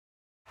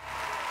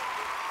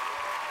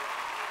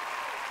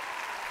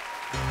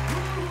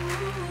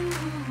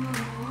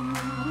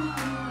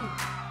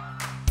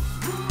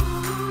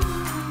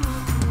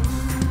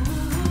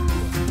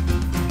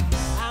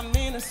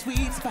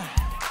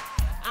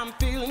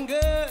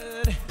feeling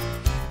good.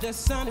 The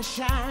sun is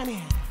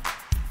shining.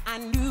 I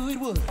knew it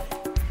would.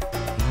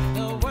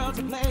 The world's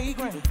a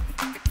playground.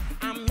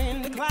 I'm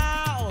in the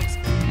clouds.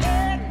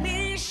 Let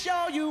me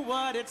show you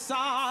what it's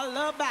all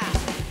about.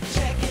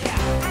 Check it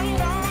out. I'm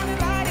gonna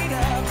light it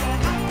up. Yeah,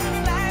 I'm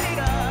gonna light it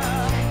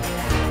up.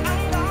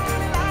 I'm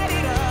gonna light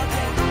it up.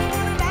 Yeah, I'm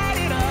gonna light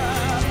it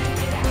up.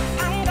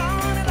 I'm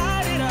gonna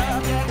light it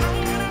up. Yeah, I'm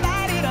gonna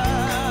light it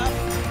up.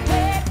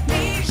 Let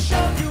me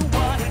show you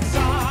what it's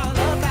all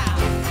about.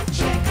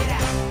 Check it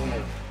out.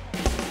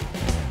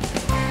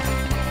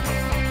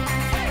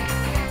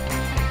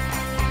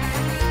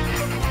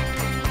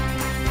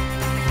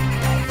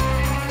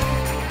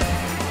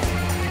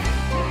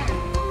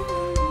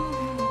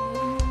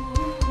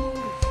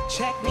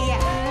 Check me out.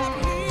 Let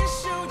me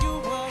show you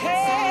what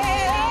it's all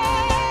about.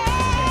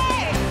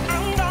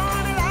 I'm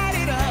gonna light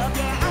it up.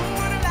 Yeah, I'm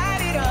gonna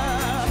light it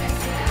up.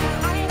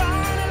 I'm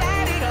gonna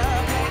light it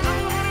up. Yeah,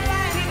 I'm gonna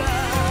light it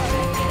up.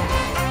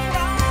 I'm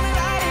gonna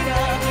light it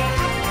up.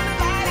 Yeah, I'm gonna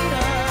light it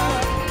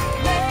up.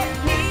 Let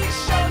me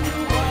show you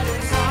what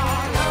it's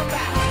all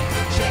about.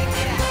 Check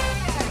it out.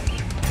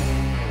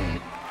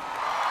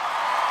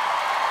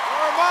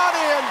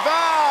 Normani and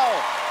Val,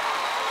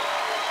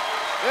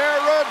 their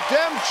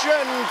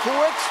redemption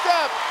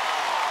Quickstep.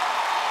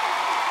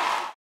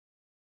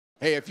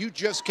 Hey, if you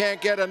just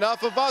can't get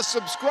enough of us,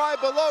 subscribe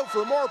below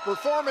for more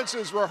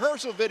performances,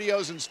 rehearsal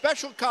videos, and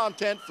special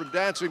content from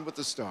Dancing with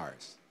the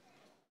Stars.